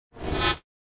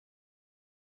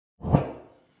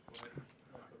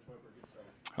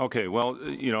Okay, well,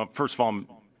 first of all, I'm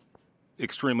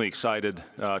extremely excited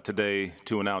today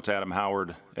to announce Adam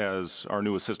Howard as our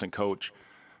new assistant coach.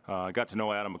 I got to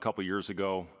know Adam a couple years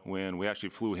ago when we actually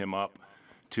flew him up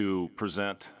to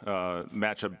present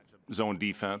matchup zone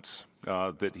defense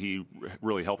that he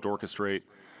really helped orchestrate.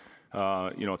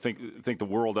 Think the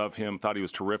world of him. Thought he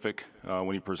was terrific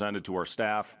when he presented to our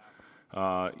staff.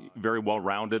 Very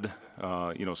well-rounded.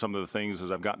 Some of the things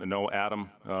as I've gotten to know Adam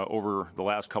over the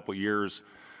last couple of years.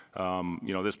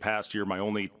 This past year, my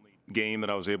only game that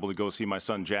I was able to go see my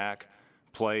son Jack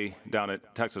play down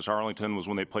at Texas Arlington was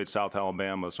when they played South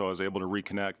Alabama. So I was able to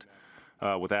reconnect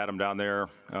with Adam down there.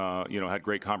 Had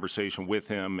great conversation with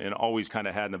him, and always kind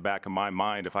of had in the back of my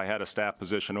mind, if I had a staff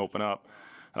position open up,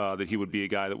 that he would be a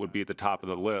guy that would be at the top of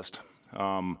the list.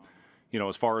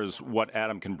 As far as what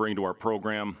Adam can bring to our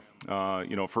program,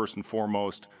 first and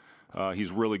foremost,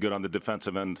 he's really good on the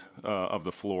defensive end of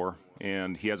the floor,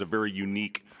 and he has a very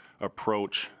unique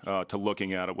approach to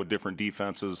looking at it with different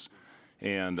defenses.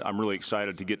 And I'm really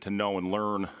excited to get to know and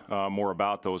learn more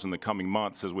about those in the coming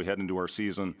months as we head into our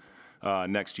season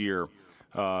next year.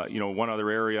 One other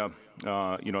area,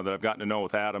 that I've gotten to know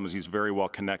with Adam is he's very well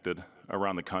connected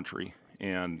around the country.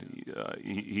 And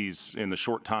he's, in the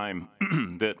short time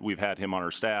that we've had him on our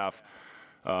staff,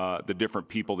 the different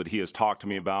people that he has talked to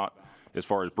me about as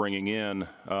far as bringing in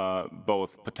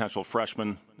both potential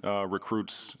freshman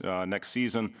recruits next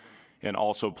season and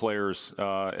also players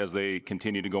as they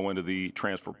continue to go into the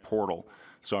transfer portal.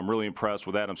 So I'm really impressed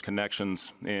with Adam's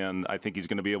connections, and I think he's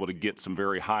going to be able to get some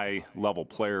very high-level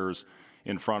players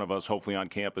in front of us, hopefully on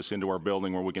campus, into our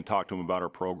building where we can talk to them about our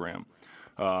program.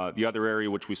 The other area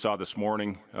which we saw this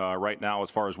morning, right now, as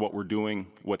far as what we're doing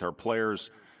with our players,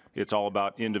 it's all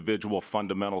about individual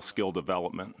fundamental skill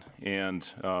development.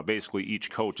 And basically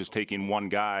each coach is taking one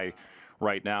guy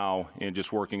right now and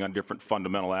just working on different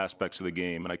fundamental aspects of the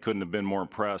game. And I couldn't have been more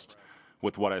impressed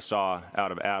with what I saw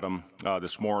out of Adam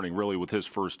this morning, really with his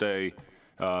first day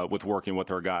with working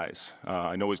with our guys.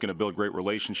 I know he's going to build great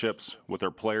relationships with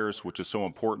our players, which is so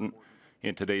important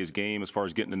in today's game as far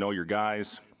as getting to know your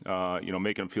guys,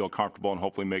 making them feel comfortable and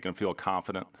hopefully making them feel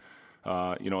confident.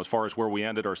 As far as where we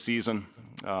ended our season,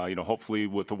 hopefully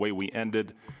with the way we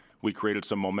ended, we created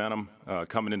some momentum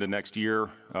coming into next year,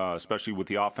 especially with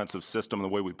the offensive system and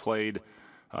the way we played.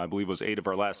 I believe it was 8 of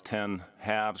our last 10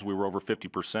 halves. We were over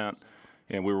 50%,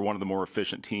 and we were one of the more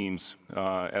efficient teams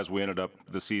as we ended up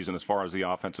the season as far as the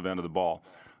offensive end of the ball.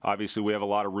 Obviously, we have a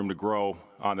lot of room to grow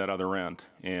on that other end,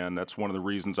 and that's one of the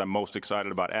reasons I'm most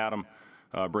excited about Adam.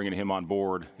 Bringing him on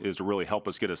board is to really help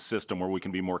us get a system where we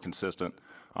can be more consistent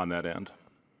on that end.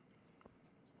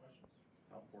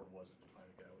 How important was it to find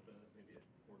a guy with maybe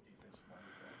a more defensive minded?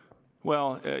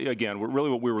 Well, again, really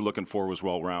what we were looking for was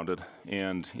well-rounded,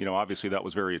 and obviously that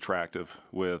was very attractive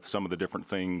with some of the different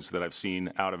things that I've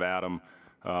seen out of Adam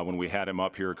when we had him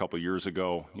up here a couple of years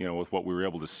ago. With what we were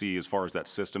able to see as far as that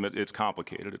system, it's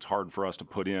complicated. It's hard for us to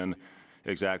put in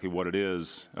exactly what it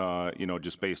is,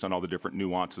 just based on all the different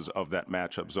nuances of that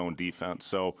matchup zone defense.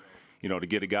 So, to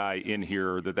get a guy in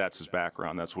here that's his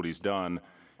background, that's what he's done,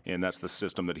 and that's the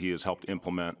system that he has helped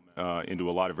implement into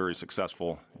a lot of very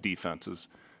successful defenses.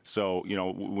 So,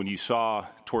 when you saw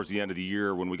towards the end of the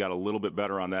year when we got a little bit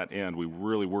better on that end, we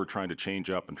really were trying to change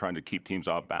up and trying to keep teams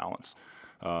off balance.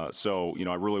 So,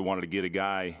 I really wanted to get a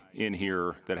guy in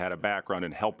here that had a background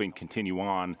in helping continue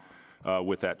on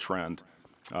with that trend.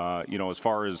 As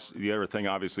far as the other thing,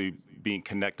 obviously being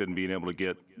connected and being able to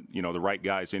get, the right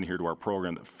guys in here to our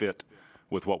program that fit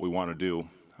with what we want to do.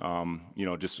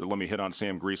 Just let me hit on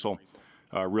Sam Griesel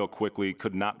real quickly.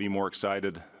 Could not be more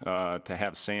excited to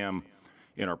have Sam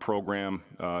in our program,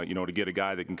 to get a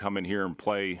guy that can come in here and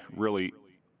play really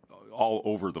all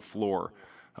over the floor.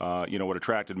 What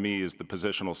attracted me is the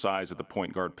positional size at the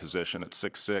point guard position at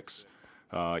 6'6".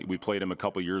 We played him a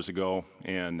couple years ago,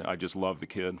 and I just love the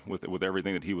kid with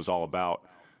everything that he was all about.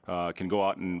 Can go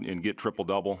out and get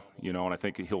triple-double, and I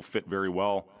think he'll fit very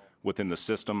well within the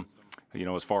system.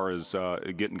 As far as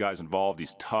getting guys involved,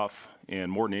 he's tough, and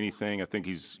more than anything, I think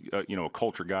he's a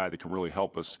culture guy that can really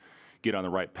help us get on the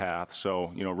right path.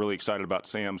 So, really excited about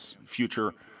Sam's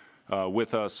future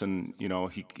with us, and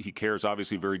he cares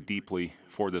obviously very deeply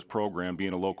for this program,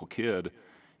 being a local kid.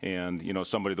 And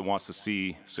somebody that wants to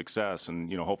see success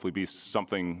and hopefully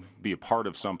be a part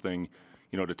of something,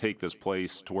 to take this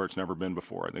place to where it's never been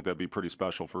before. I think that'd be pretty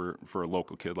special for a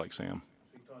local kid like Sam.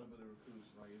 So you talked about the recruits.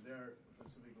 Is there a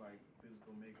specific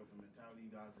physical makeup and mentality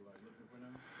you guys are looking for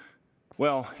them?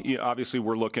 Well, obviously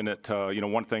we're looking at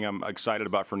one thing I'm excited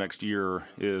about for next year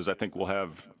is I think we'll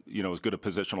have as good a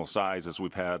positional size as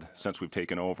we've had since we've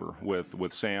taken over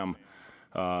with Sam.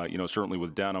 Certainly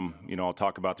with Denham, I'll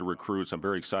talk about the recruits. I'm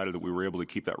very excited that we were able to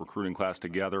keep that recruiting class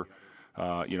together.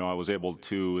 I was able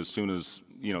to, as soon as,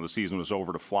 the season was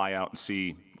over, to fly out and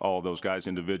see all of those guys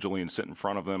individually and sit in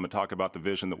front of them and talk about the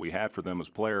vision that we had for them as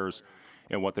players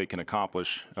and what they can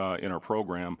accomplish in our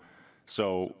program.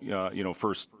 So,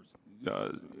 first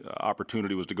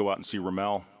opportunity was to go out and see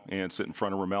Ramel and sit in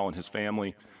front of Ramel and his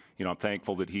family. I'm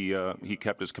thankful that he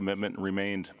kept his commitment and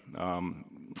remained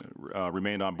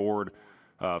on board.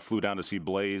 Flew down to see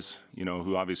Blaze,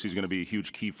 who obviously is going to be a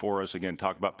huge key for us. Again,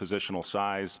 talk about positional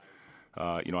size.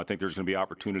 I think there's going to be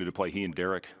opportunity to play he and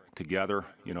Derek together.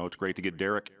 It's great to get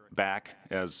Derek back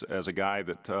as a guy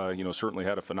that certainly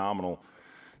had a phenomenal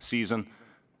season.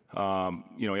 He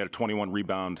had a 21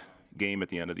 rebound game at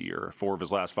the end of the year. 4 of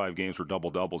his last 5 games were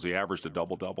double-doubles. He averaged a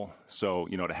double-double. So,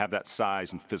 to have that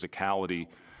size and physicality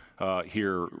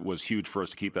here was huge for us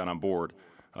to keep that on board.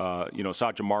 Saw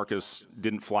Jamarcus,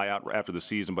 didn't fly out after the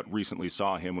season, but recently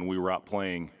saw him when we were out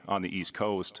playing on the East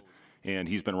Coast, and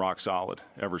he's been rock solid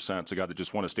ever since. A guy that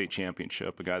just won a state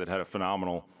championship, a guy that had a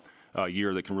phenomenal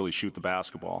year that can really shoot the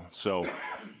basketball. So,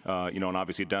 and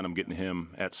obviously Denham getting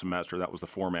him at semester, that was the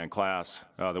 4-man class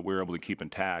that we were able to keep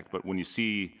intact. But when you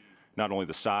see not only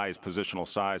the size, positional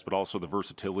size, but also the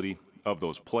versatility of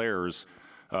those players,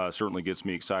 certainly gets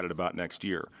me excited about next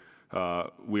year.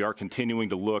 We are continuing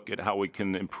to look at how we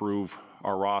can improve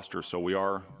our roster. So we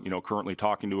are, currently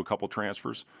talking to a couple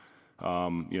transfers. We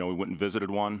went and visited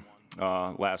one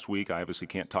last week. I obviously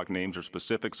can't talk names or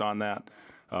specifics on that.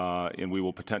 And we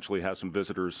will potentially have some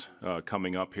visitors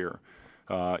coming up here.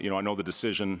 I know the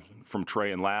decision from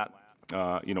Trey and Lat,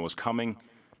 is coming.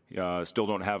 Still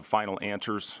don't have final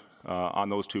answers on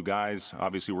those 2 guys.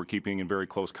 Obviously, we're keeping in very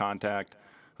close contact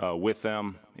with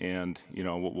them, and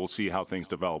we'll see how things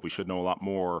develop. We should know a lot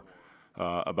more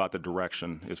about the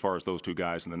direction as far as those 2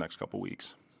 guys in the next couple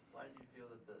weeks. Why did you feel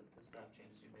that the staff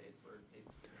changes you made were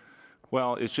able to make?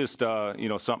 Well, it's just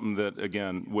something that,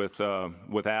 again, with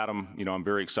Adam, I'm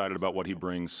very excited about what he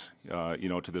brings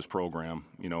to this program.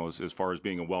 As far as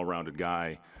being a well-rounded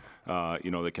guy.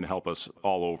 That can help us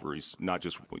all over. He's not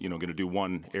just, going to do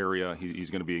one area. He's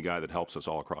going to be a guy that helps us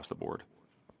all across the board.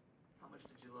 How much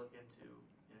did you look into,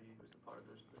 he was a part of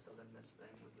the Southern Miss thing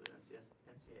with the NCAA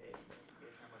investigation.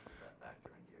 How much did that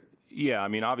factor into your?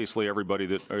 Yeah, obviously everybody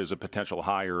that is a potential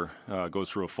hire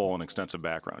goes through a full and extensive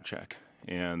background check,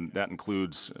 and that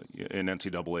includes an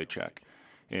NCAA check.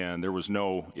 And there was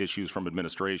no issues from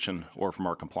administration or from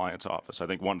our compliance office. I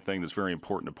think one thing that's very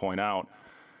important to point out,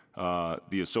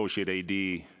 the associate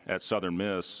AD at Southern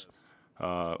Miss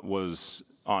was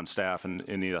on staff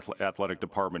in the athletic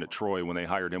department at Troy when they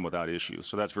hired him without issues.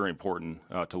 So that's very important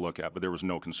to look at, but there was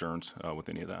no concerns with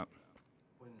any of that.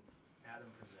 When Adam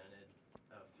presented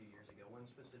a few years ago, when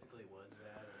specifically was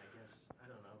that? And I guess, I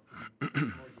don't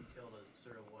know, more detail to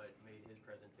sort of what made his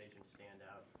presentation stand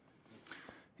out?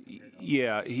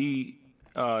 Yeah,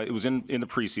 it was in the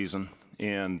preseason.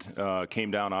 And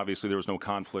came down. Obviously, there was no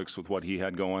conflicts with what he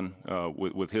had going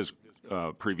with his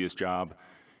previous job,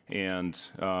 and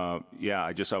I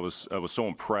was so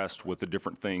impressed with the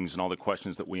different things and all the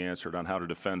questions that we answered on how to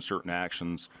defend certain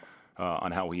actions,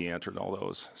 on how he answered all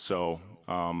those. So,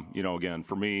 again,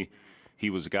 for me, he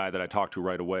was a guy that I talked to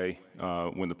right away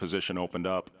when the position opened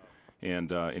up,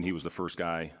 and he was the first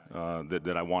guy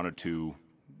that I wanted to.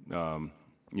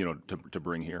 To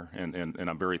bring here, and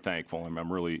I'm very thankful.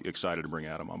 I'm really excited to bring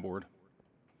Adam on board.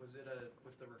 Was it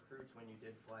with the recruits when you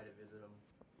did fly to visit them,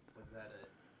 was that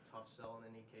a tough sell in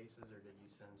any cases, or did you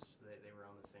sense that they were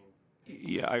on the same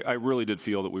page? Yeah, I really did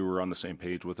feel that we were on the same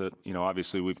page with it.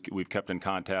 Obviously we've kept in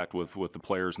contact with the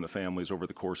players and the families over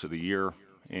the course of the year,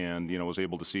 and was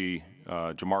able to see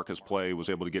Jamarcus play, was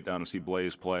able to get down and see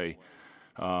Blaze play,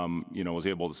 was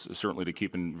able to, certainly to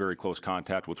keep in very close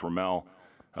contact with Ramel.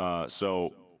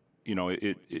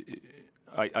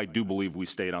 I do believe we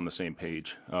stayed on the same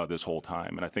page this whole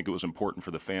time, and I think it was important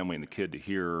for the family and the kid to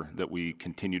hear that we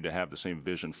continued to have the same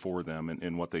vision for them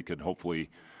and what they could hopefully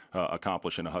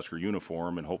accomplish in a Husker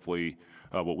uniform, and hopefully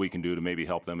what we can do to maybe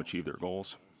help them achieve their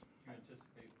goals. Do you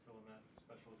anticipate filling that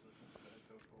special assistant head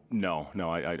coach role?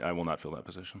 No, I will not fill that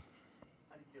position.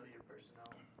 How do you feel your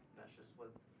personnel meshes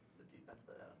with the defense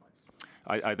that Adam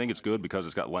likes? I think it's good because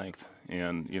it's got length,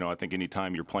 and I think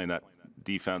anytime you're playing that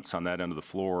defense on that end of the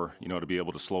floor, to be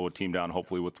able to slow a team down,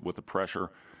 hopefully with the pressure,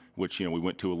 which we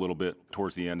went to a little bit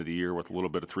towards the end of the year with a little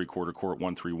bit of three-quarter court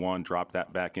 1-3-1, dropped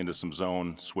that back into some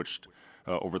zone, switched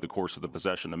over the course of the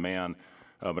possession to man.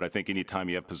 But I think anytime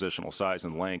you have positional size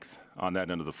and length on that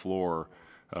end of the floor,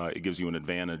 it gives you an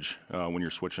advantage when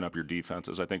you're switching up your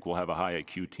defenses. I think we'll have a high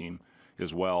IQ team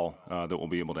as well that will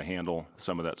be able to handle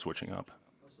some of that switching up.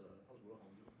 How's Wilhelm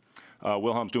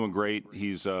Wilhelm's doing great.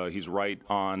 He's right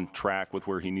on track with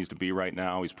where he needs to be right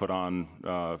now. He's put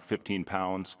on 15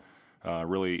 pounds.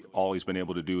 Really, all he's been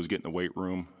able to do is get in the weight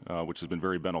room, which has been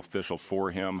very beneficial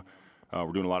for him.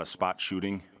 We're doing a lot of spot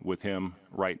shooting with him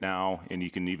right now, and you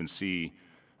can even see,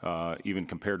 even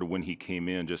compared to when he came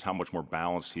in, just how much more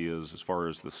balanced he is as far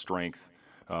as the strength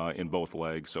in both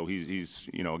legs. So he's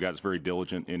a guy that's very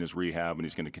diligent in his rehab, and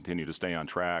he's going to continue to stay on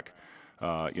track.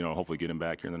 Hopefully get him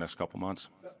back here in the next couple months.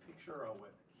 That picture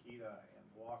with Keita and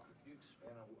Walker, could you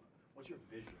expand on what's your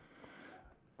vision of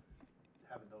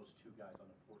that, having those two guys on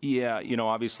the floor? Yeah,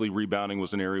 obviously rebounding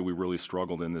was an area we really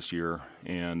struggled in this year,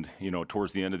 and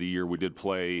towards the end of the year we did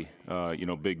play,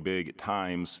 big at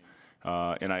times,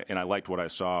 and I liked what I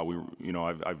saw.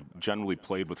 I've generally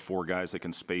played with four guys that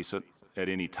can space it at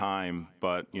any time,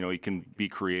 but he can be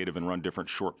creative and run different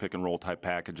short pick and roll type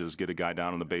packages, get a guy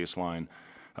down on the baseline.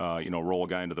 Roll a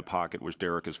guy into the pocket, which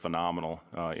Derek is phenomenal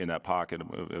in that pocket,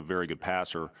 a very good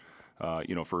passer,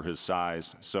 for his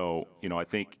size. So, I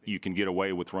think you can get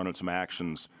away with running some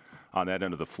actions on that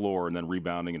end of the floor, and then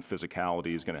rebounding and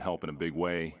physicality is going to help in a big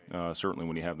way, certainly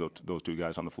when you have those two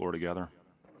guys on the floor together.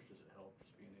 How much does it help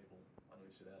just being able, I know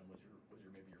you said Adam was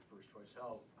maybe your first choice,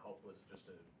 how helpful is it just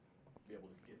to be able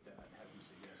to get that, have you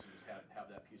say yes, and just have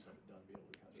that piece of it done, be able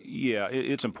to kind of... Yeah,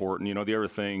 it's important. The other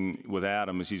thing with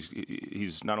Adam is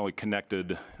he's not only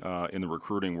connected in the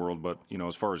recruiting world, but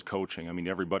as far as coaching, I mean,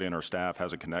 everybody on our staff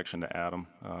has a connection to Adam.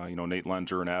 Nate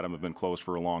Lenzer and Adam have been close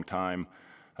for a long time.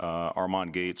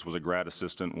 Armand Gates was a grad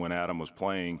assistant when Adam was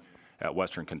playing at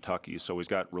Western Kentucky, so he's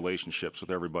got relationships with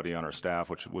everybody on our staff,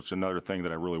 which was another thing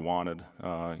that I really wanted.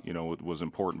 It was an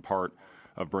important part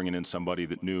of bringing in somebody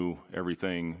that knew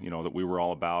everything, that we were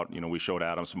all about. We showed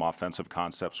Adam some offensive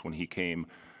concepts when he came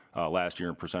last year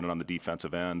and presented on the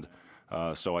defensive end.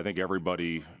 So I think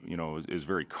everybody, is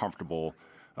very comfortable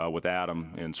with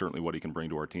Adam and certainly what he can bring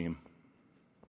to our team.